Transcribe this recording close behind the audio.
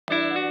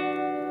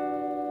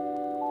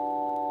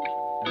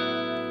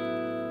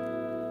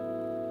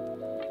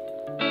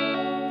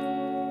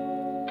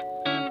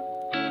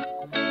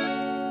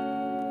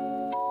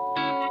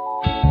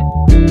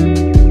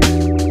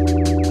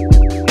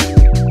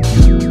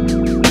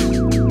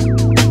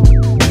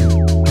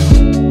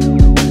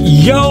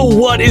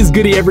What is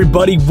goody,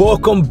 everybody?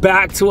 Welcome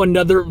back to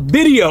another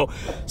video.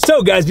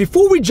 So guys,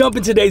 before we jump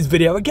in today's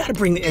video, I gotta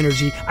bring the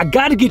energy. I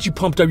gotta get you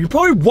pumped up. You're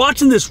probably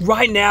watching this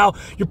right now.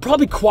 You're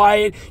probably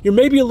quiet. You're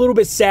maybe a little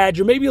bit sad.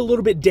 You're maybe a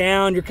little bit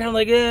down. You're kind of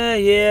like,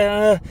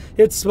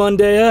 it's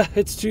Monday,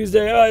 it's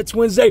Tuesday, it's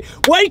Wednesday.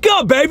 Wake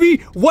up,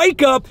 baby,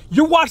 wake up.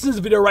 You're watching this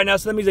video right now,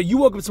 so that means that you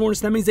woke up this morning,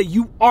 so that means that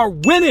you are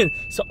winning.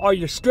 So all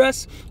your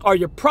stress, all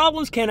your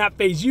problems cannot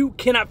phase you,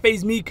 cannot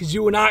phase me, because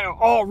you and I are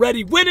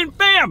already winning,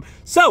 fam.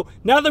 So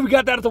now that we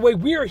got that out of the way,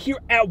 we are here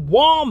at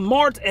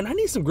Walmart, and I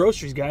need some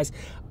groceries, guys.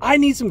 I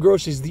need some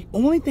groceries. The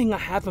only thing I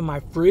have in my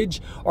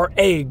fridge are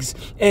eggs.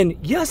 And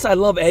yes, I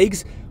love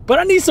eggs, but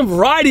I need some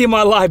variety in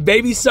my life,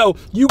 baby. So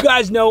you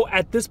guys know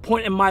at this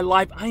point in my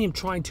life, I am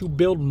trying to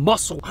build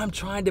muscle. I'm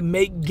trying to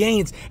make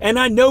gains, and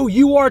I know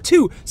you are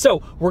too.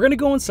 So we're gonna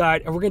go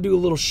inside and we're gonna do a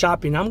little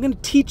shopping. I'm gonna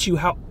teach you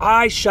how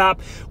I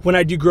shop when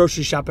I do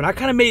grocery shopping. I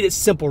kind of made it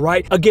simple,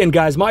 right? Again,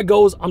 guys, my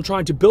goal is I'm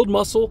trying to build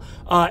muscle.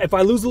 If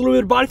I lose a little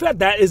bit of body fat,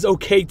 that is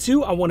okay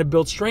too. I wanna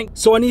build strength.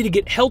 So I need to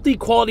get healthy,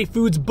 quality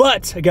foods,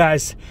 but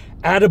guys,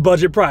 at a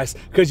budget price,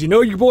 because you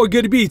know your boy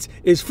Goody Beats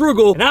is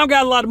frugal and I don't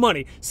got a lot of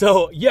money.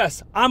 So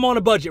yes, I'm on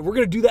a budget. We're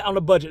gonna do that on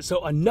a budget.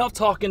 So enough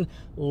talking,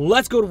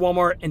 let's go to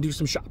Walmart and do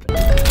some shopping.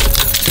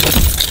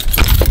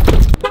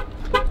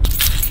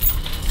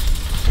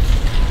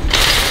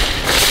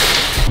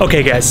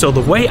 Okay guys, so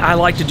the way I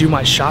like to do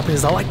my shopping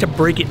is I like to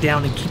break it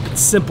down and keep it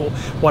simple.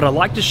 What I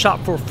like to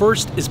shop for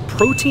first is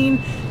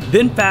protein,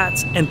 then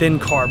fats, and then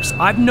carbs.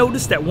 I've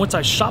noticed that once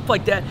I shop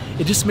like that,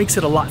 it just makes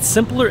it a lot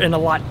simpler and a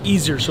lot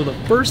easier. So the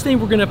first thing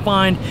we're gonna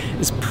find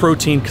is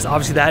protein, because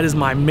obviously that is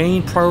my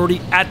main priority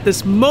at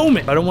this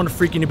moment. I don't want to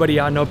freak anybody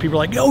out. I know people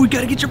are like, yo, you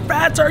gotta get your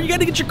fats or you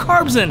gotta get your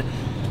carbs in.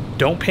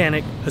 Don't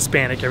panic,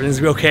 Hispanic,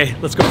 everything's gonna be okay.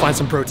 Let's go find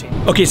some protein.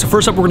 Okay, so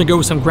first up, we're gonna go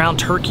with some ground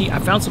turkey. I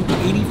found some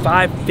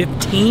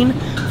 85.15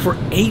 for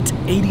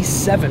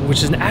 $8.87,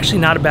 which is actually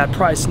not a bad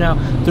price. Now,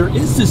 there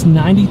is this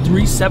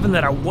 93.7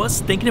 that I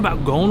was thinking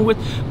about going with,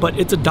 but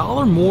it's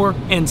 $1 more.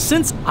 And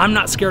since I'm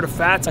not scared of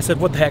fats, I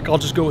said, what the heck, I'll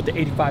just go with the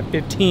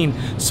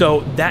 85.15.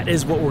 So that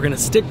is what we're gonna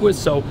stick with.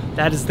 So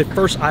that is the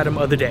first item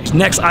of the day.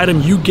 Next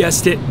item, you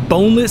guessed it,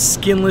 boneless,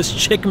 skinless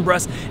chicken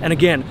breast. And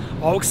again,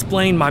 I'll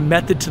explain my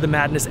method to the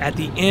madness at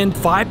the end.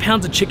 5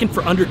 pounds of chicken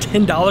for under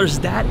 $10.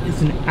 That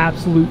is an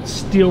absolute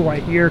steal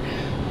right here.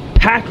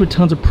 Packed with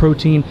tons of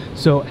protein,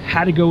 so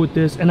had to go with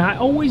this. And I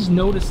always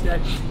notice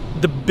that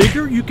the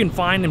bigger you can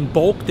find in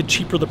bulk, the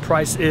cheaper the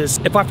price is.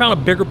 If I found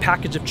a bigger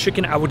package of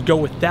chicken, I would go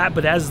with that,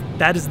 but as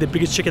that is the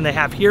biggest chicken they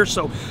have here,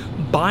 so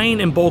buying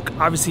in bulk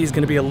obviously is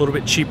gonna be a little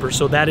bit cheaper.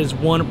 So that is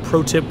one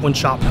pro tip when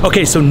shopping.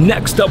 Okay, so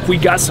next up, we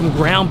got some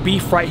ground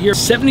beef right here.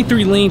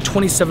 73 lean,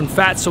 27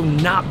 fat, so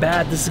not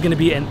bad. This is gonna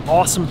be an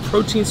awesome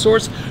protein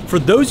source. For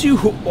those of you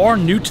who are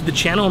new to the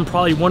channel and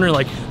probably wondering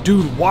like,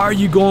 dude, why are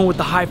you going with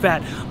the high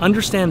fat?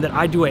 Understand that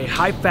I do a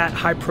high fat,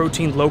 high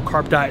protein, low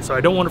carb diet, so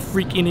I don't wanna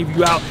freak any of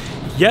you out.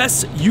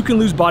 Yes, you can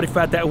lose body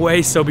fat that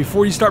way, so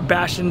before you start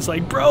bashing, it's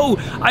like, bro,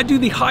 I do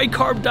the high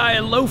carb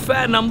diet, low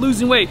fat, and I'm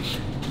losing weight.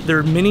 There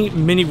are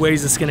many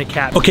ways it's gonna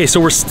cap. Okay, so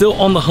we're still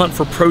on the hunt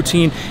for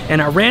protein, and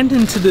I ran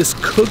into this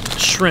cooked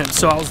shrimp.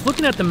 So I was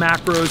looking at the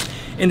macros,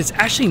 and it's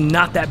actually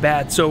not that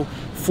bad. So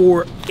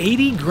for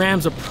 80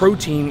 grams of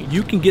protein,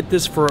 you can get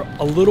this for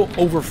a little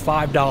over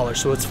 $5.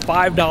 So it's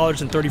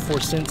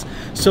 $5.34.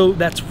 So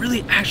that's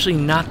really actually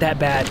not that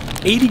bad.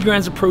 80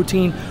 grams of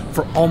protein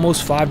for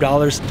almost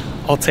 $5,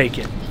 I'll take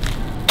it.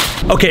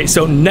 Okay,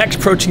 so next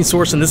protein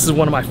source, and this is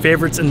one of my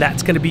favorites, and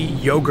that's gonna be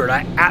yogurt.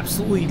 I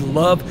absolutely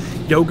love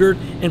yogurt,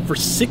 and for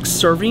 6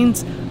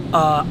 servings,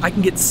 I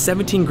can get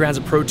 17 grams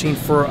of protein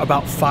for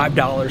about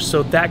 $5.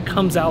 So that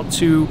comes out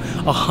to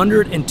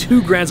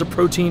 102 grams of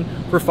protein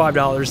for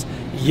 $5.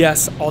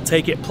 Yes, I'll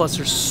take it. Plus,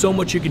 there's so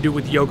much you can do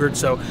with yogurt,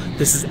 so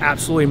this is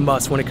absolutely a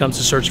must when it comes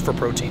to searching for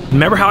protein.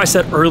 Remember how I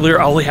said earlier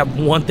I only have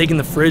one thing in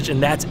the fridge,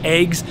 and that's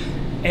eggs?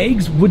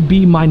 Eggs would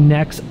be my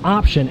next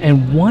option.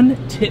 And one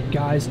tip,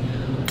 guys,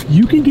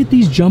 you can get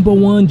these jumbo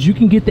ones, you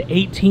can get the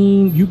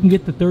 18, you can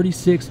get the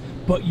 36,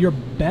 but your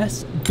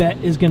best bet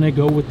is gonna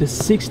go with the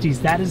 60s.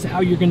 That is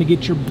how you're gonna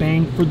get your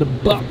bang for the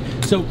buck.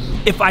 So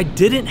if I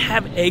didn't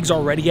have eggs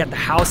already at the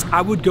house,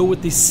 I would go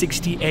with these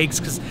 60 eggs,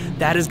 because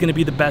that is gonna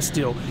be the best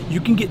deal.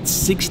 You can get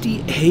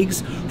 60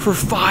 eggs for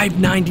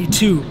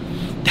 $5.92.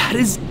 That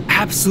is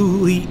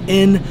absolutely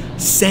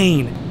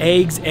insane.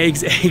 Eggs,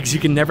 eggs, eggs.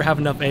 You can never have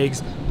enough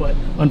eggs, but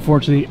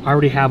unfortunately, I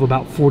already have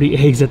about 40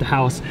 eggs at the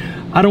house.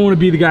 I don't want to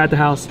be the guy at the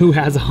house who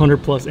has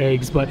 100+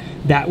 eggs, but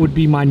that would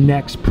be my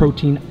next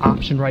protein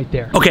option right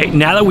there. Okay,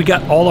 now that we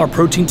got all our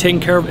protein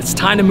taken care of, it's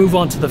time to move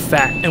on to the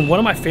fat. And one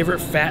of my favorite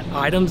fat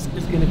items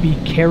is gonna be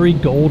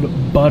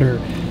Kerrygold butter.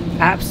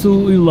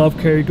 Absolutely love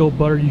Kerrygold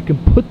butter. You can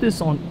put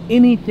this on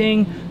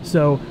anything,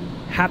 so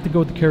have to go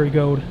with the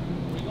Kerrygold.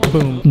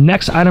 Boom.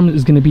 Next item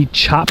is going to be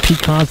chopped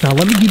pecans. Now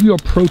let me give you a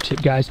pro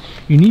tip, guys.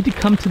 You need to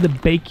come to the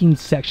baking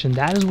section.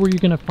 That is where you're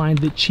going to find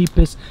the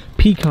cheapest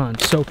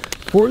pecans. So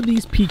for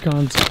these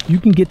pecans, you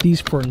can get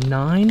these for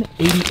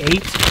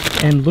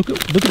 $9.88. And look at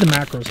the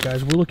macros,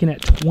 guys. We're looking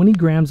at 20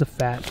 grams of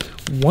fat.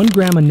 1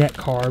 gram of net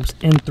carbs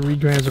and 3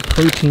 grams of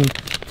protein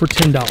for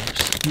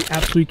 $10. You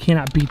absolutely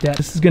cannot beat that.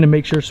 This is gonna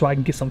make sure so I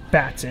can get some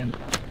fats in.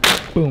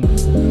 Boom.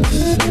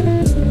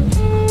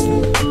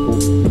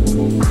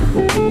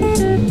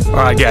 All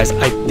right, guys,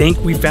 I think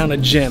we found a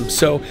gem.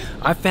 So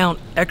I found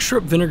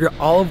extra vinegar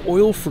olive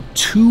oil for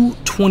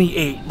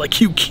 $2.28. Like,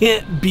 you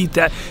can't beat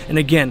that. And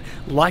again,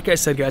 like I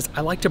said, guys,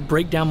 I like to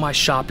break down my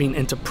shopping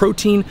into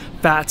protein,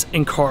 fats,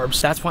 and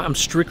carbs. That's why I'm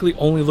strictly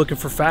only looking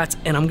for fats,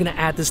 and I'm gonna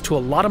add this to a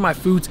lot of my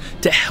foods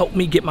to help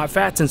me get my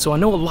fats in. So I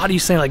know a lot of you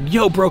saying like,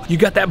 yo, bro, you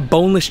got that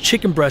boneless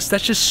chicken breast.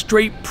 That's just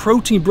straight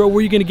protein, bro. Where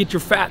are you gonna get your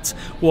fats?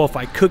 Well, if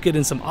I cook it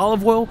in some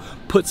olive oil,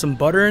 put some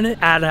butter in it,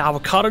 add an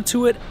avocado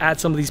to it, add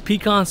some of these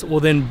pecans, well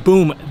then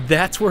boom,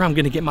 that's where I'm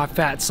gonna get my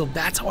fats. So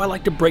that's how I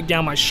like to break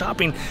down my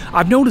shopping.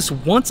 I've noticed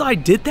once I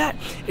did that,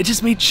 it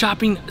just made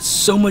shopping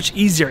so much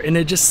easier and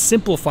it just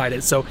simplified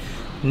it. So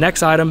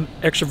next item,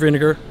 extra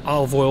vinegar,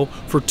 olive oil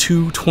for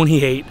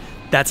 $2.28.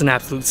 That's an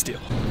absolute steal.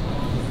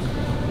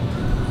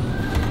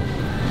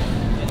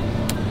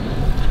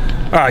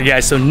 All right,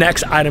 guys, so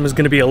next item is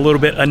gonna be a little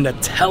bit of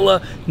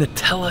Nutella.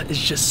 Nutella is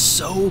just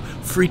so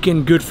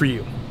freaking good for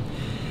you.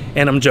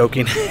 And I'm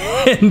joking.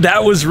 And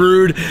that was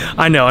rude.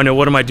 I know,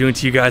 what am I doing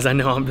to you guys? I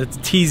know I'm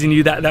teasing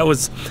you. That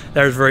was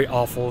very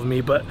awful of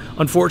me. But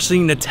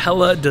unfortunately,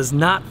 Nutella does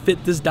not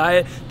fit this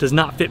diet, does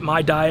not fit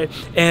my diet.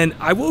 And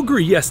I will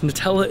agree, yes,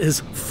 Nutella is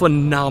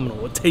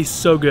phenomenal. It tastes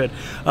so good,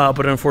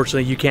 but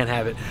unfortunately you can't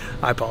have it.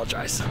 I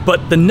apologize.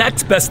 But the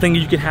next best thing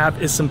you can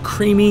have is some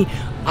creamy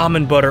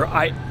almond butter.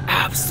 I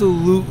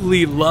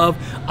absolutely love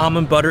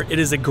almond butter. It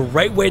is a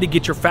great way to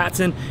get your fats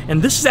in,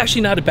 and this is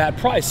actually not a bad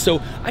price. So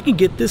I can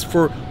get this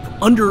for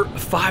under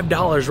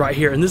 $5 right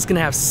here, and this is gonna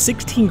have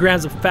 16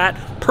 grams of fat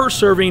per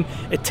serving.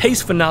 It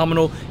tastes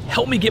phenomenal.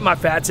 Help me get my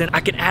fats in.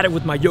 I can add it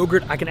with my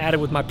yogurt, I can add it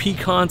with my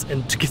pecans,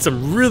 and to get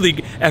some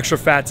really extra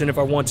fats in if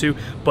I want to.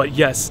 But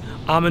yes,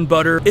 almond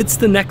butter, it's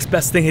the next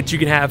best thing that you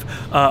can have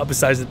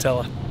besides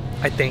Nutella,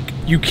 I think.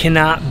 You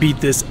cannot beat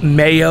this.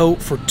 Mayo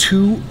for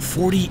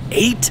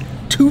 $2.48.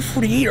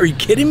 $2.48, are you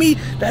kidding me?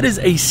 That is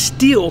a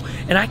steal,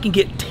 and I can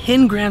get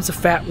 10 grams of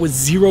fat with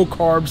 0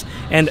 carbs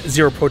and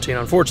 0 protein,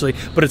 unfortunately,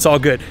 but it's all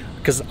good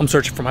because I'm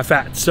searching for my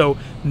fat. So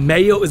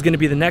mayo is gonna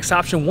be the next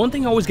option. One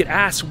thing I always get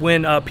asked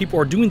when people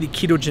are doing the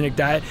ketogenic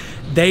diet,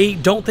 they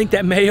don't think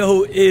that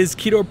mayo is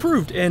keto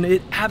approved, and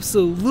it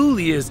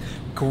absolutely is.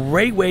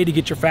 Great way to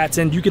get your fats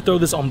in. You can throw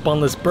this on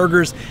bunless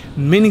burgers,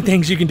 many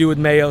things you can do with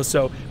mayo,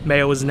 so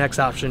mayo is the next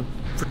option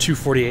for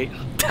 $2.48.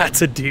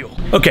 That's a deal.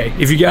 Okay,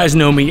 if you guys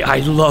know me, I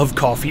love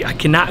coffee. I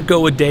cannot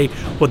go a day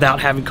without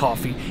having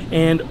coffee.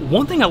 And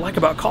one thing I like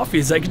about coffee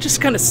is like it just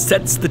kind of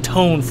sets the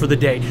tone for the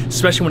day,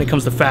 especially when it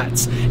comes to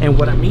fats. And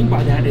what I mean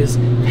by that is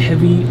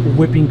heavy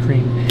whipping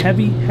cream.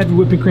 Heavy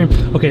whipping cream.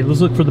 Okay,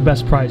 let's look for the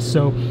best price.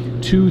 So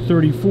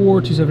 $2.34,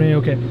 $2.78,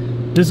 okay.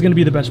 This is gonna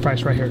be the best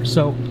price right here.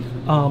 So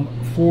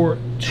for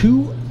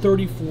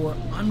 $2.34,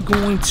 I'm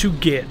going to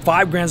get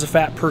 5 grams of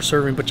fat per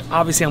serving, but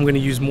obviously I'm going to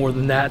use more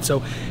than that. So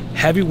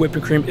heavy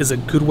whipping cream is a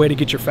good way to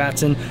get your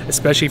fats in,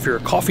 especially if you're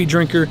a coffee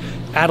drinker.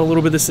 Add a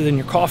little bit of this in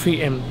your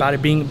coffee, and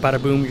bada bing, bada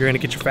boom, you're going to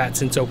get your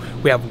fats in. So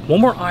we have one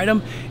more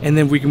item, and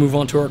then we can move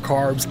on to our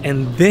carbs,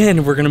 and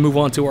then we're going to move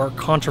on to our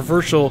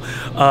controversial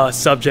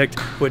subject,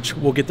 which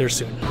we'll get there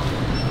soon.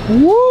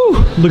 Woo!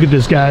 Look at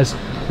this, guys.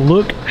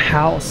 Look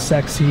how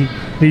sexy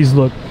these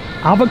look.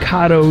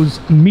 Avocados,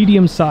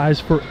 medium size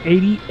for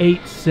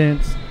 88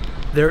 cents.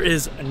 There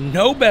is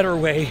no better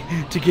way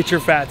to get your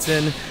fats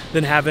in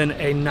than having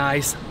a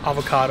nice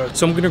avocado.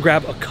 So I'm gonna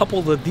grab a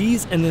couple of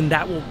these, and then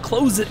that will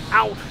close it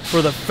out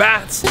for the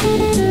fats.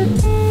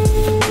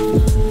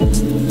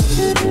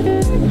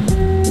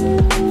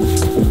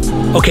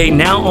 Okay,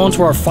 now on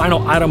to our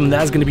final item, and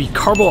that is gonna be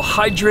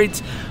carbohydrates.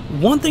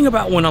 One thing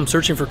about when I'm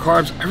searching for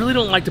carbs, I really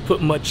don't like to put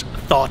much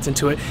thoughts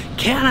into it.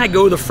 Can I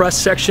go to the fresh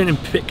section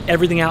and pick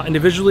everything out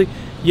individually?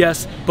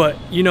 Yes, but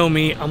you know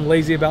me, I'm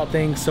lazy about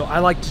things, so I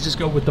like to just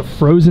go with the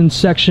frozen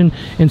section.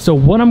 And so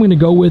what I'm gonna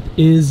go with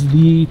is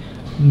the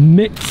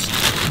mixed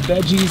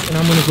veggies, and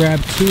I'm gonna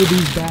grab 2 of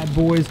these bad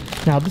boys.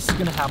 Now this is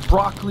gonna have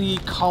broccoli,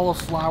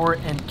 cauliflower,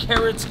 and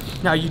carrots.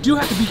 Now you do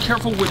have to be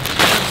careful with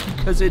carrots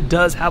because it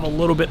does have a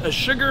little bit of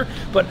sugar,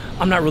 but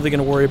I'm not really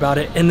gonna worry about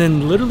it. And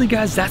then literally,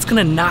 guys, that's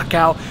gonna knock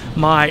out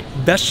my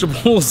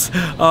vegetables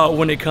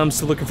when it comes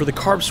to looking for the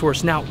carb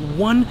source. Now,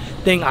 one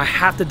thing I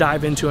have to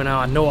dive into, and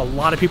I know a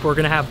lot of people are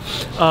gonna have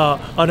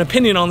an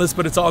opinion on this,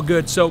 but it's all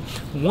good. So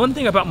one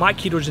thing about my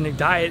ketogenic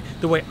diet,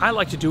 the way I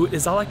like to do it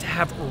is I like to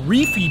have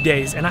refeed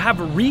days, and I have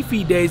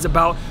refeed days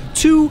about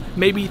 2,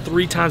 maybe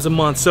 3 times a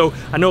month. So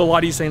I know a lot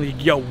of you saying,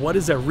 like, yo, what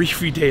is a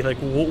refeed day? Like,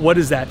 what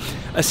is that?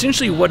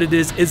 Essentially what it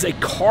is a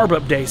carb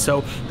up day.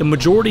 So the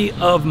majority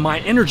of my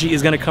energy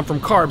is gonna come from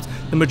carbs.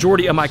 The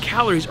majority of my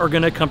calories are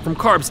gonna come from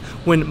carbs,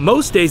 when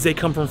most days they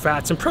come from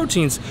fats and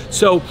proteins.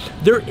 So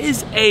there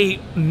is a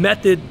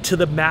method to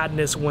the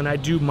madness when I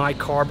do my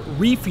carb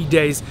refeed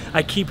days.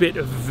 I keep it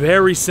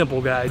very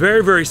simple, guys.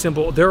 Very, very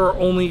simple. There are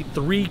only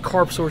 3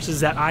 carb sources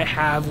that I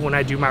have when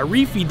I do my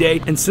refeed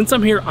day. And since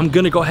I'm here, I'm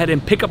gonna go ahead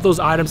and pick up those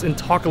items and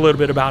talk a little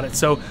bit about it.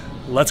 So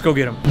let's go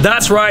get them.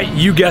 That's right,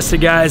 you guessed it,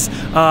 guys.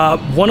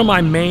 One of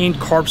my main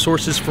carb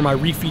sources for my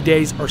refeed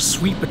days are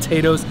sweet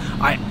potatoes.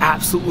 I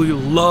absolutely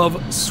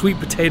love sweet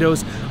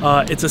potatoes.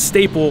 It's a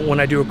staple when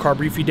I do a carb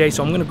refeed day,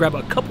 so I'm gonna grab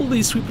a couple of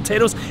these sweet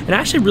potatoes, and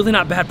actually really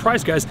not bad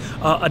price, guys.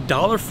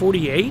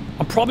 $1.48.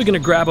 I'm probably gonna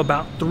grab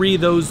about 3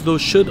 of those.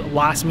 Those should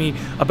last me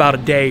about a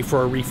day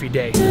for a refeed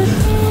day.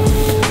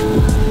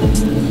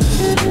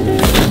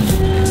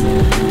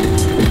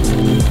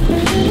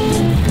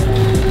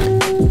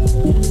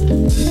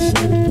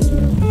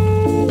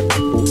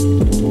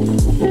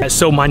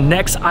 So my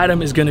next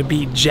item is gonna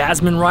be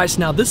jasmine rice.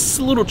 Now this is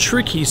a little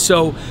tricky,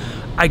 so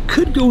I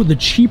could go the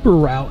cheaper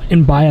route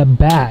and buy a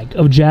bag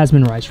of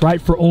jasmine rice, right,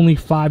 for only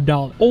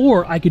 $5.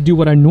 Or I could do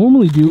what I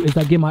normally do is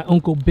I get my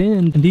Uncle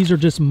Ben, and these are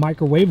just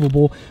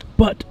microwavable,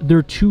 but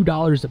they're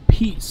 $2 a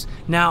piece.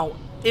 Now,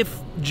 if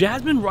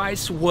jasmine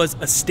rice was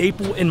a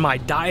staple in my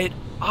diet,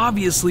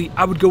 obviously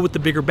I would go with the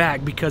bigger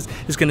bag because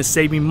it's gonna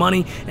save me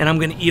money and I'm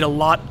gonna eat a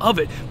lot of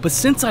it. But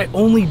since I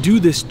only do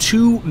this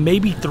 2,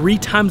 maybe 3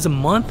 times a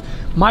month,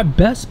 my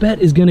best bet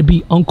is gonna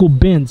be Uncle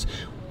Ben's.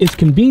 It's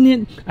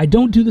convenient, I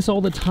don't do this all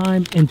the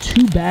time, and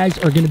 2 bags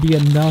are gonna be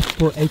enough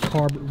for a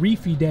carb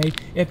refeed day,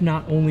 if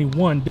not only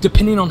 1,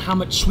 depending on how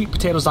much sweet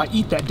potatoes I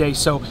eat that day.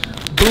 So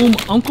boom,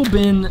 Uncle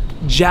Ben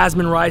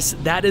jasmine rice,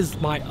 that is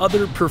my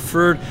other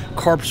preferred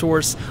carb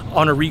source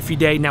on a refeed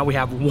day. Now we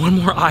have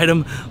 1 more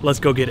item, let's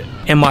go get it.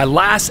 And my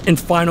last and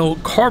final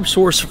carb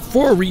source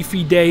for a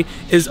refeed day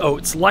is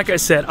oats. Like I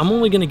said, I'm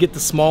only gonna get the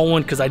small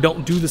one because I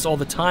don't do this all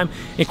the time,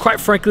 and quite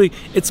frankly,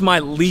 it's my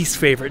least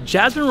favorite.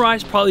 Jasmine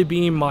rice probably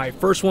being my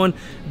first one,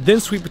 then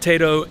sweet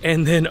potato,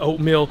 and then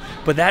oatmeal.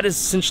 But that is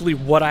essentially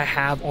what I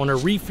have on a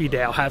refeed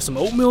day. I'll have some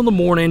oatmeal in the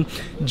morning,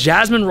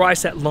 jasmine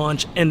rice at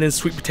lunch, and then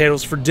sweet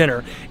potatoes for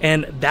dinner.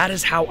 And that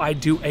is how I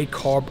do a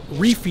carb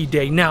refeed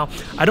day. Now,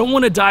 I don't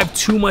want to dive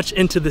too much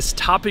into this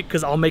topic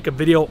because I'll make a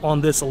video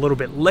on this a little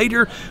bit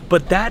later,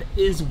 but that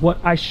is what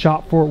I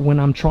shop for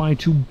when I'm trying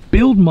to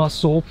build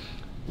muscle,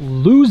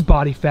 lose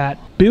body fat,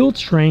 build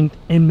strength,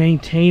 and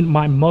maintain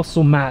my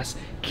muscle mass.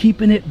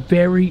 Keeping it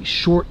very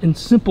short and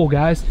simple,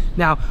 guys.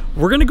 Now,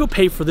 we're gonna go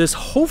pay for this.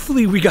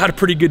 Hopefully we got a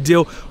pretty good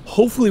deal.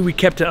 Hopefully we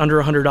kept it under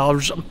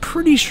 $100. I'm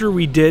pretty sure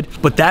we did,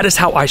 but that is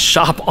how I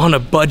shop on a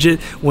budget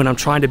when I'm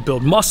trying to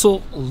build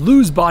muscle,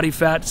 lose body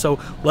fat. So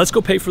let's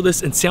go pay for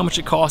this and see how much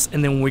it costs,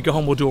 and then when we go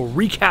home, we'll do a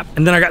recap,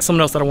 and then I got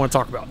something else that I wanna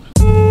talk about.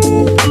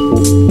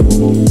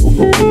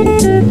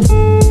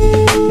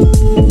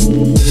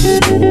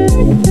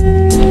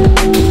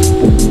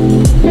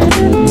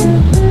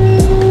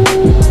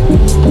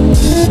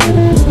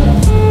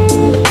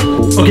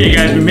 Okay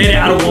guys, we made it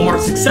out of Walmart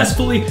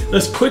successfully.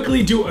 Let's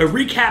quickly do a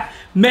recap.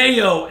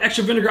 Mayo,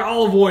 extra vinegar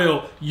olive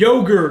oil,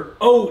 yogurt,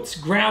 oats,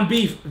 ground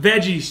beef,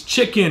 veggies,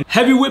 chicken,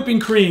 heavy whipping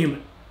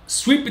cream,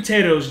 sweet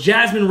potatoes,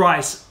 jasmine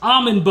rice,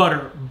 almond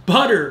butter,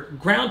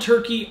 ground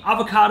turkey,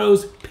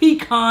 avocados,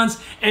 pecans,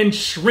 and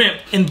shrimp.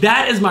 And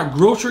that is my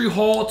grocery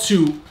haul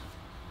to,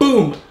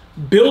 boom,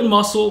 build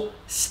muscle,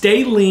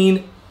 stay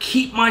lean,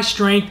 keep my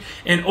strength,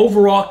 and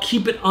overall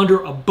keep it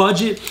under a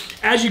budget.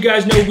 As you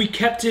guys know, we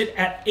kept it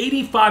at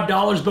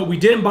 $85, but we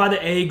didn't buy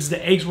the eggs.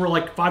 The eggs were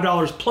like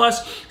 $5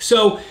 plus,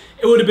 so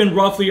it would have been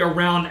roughly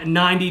around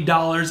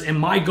 $90, and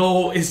my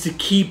goal is to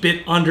keep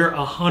it under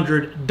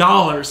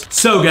 $100.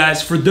 So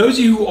guys, for those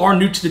of you who are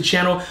new to the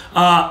channel,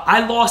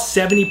 I lost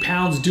 70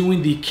 pounds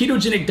doing the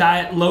ketogenic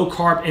diet, low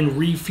carb, and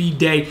refeed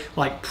day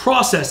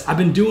process. I've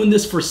been doing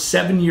this for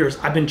 7 years.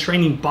 I've been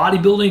training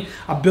bodybuilding.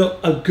 I've built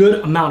a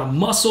good amount of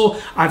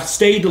muscle. I've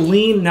stayed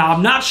lean. Now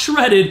I'm not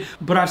shredded,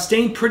 but I've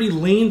stayed pretty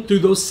lean through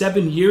those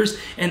 7 years,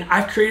 and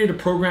I've created a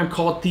program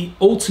called the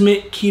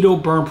Ultimate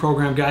Keto Burn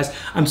Program, guys.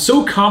 I'm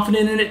so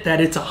confident in it that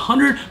it's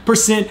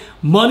 100%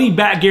 money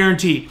back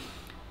guarantee.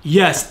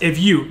 Yes, if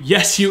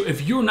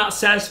you're not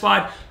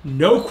satisfied,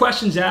 no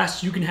questions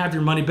asked, you can have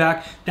your money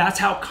back. That's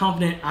how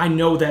confident I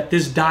know that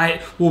this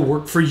diet will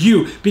work for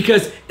you,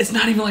 because it's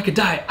not even like a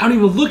diet. I don't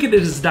even look at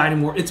it as a diet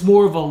anymore. It's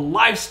more of a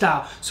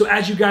lifestyle. So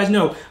as you guys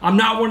know, I'm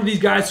not one of these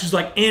guys who's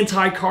like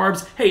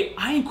anti-carbs. Hey,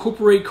 I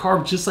incorporate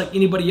carbs just like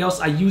anybody else.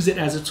 I use it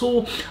as a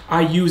tool.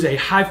 I use a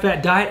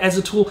high-fat diet as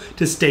a tool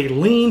to stay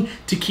lean,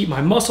 to keep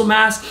my muscle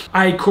mass.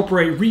 I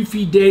incorporate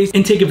refeed days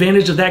and take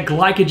advantage of that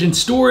glycogen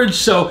storage.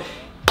 So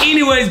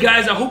anyways,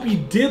 guys, I hope you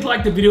did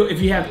like the video.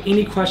 If you have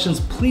any questions,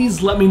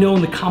 please let me know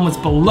in the comments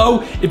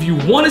below. If you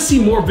want to see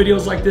more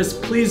videos like this,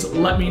 please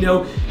let me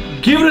know.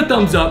 Give it a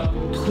thumbs up.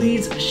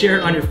 Please share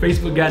it on your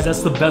Facebook, guys.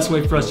 That's the best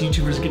way for us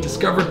YouTubers to get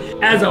discovered.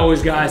 As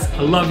always, guys,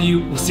 I love you.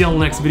 We'll see you on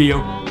the next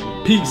video.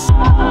 Peace.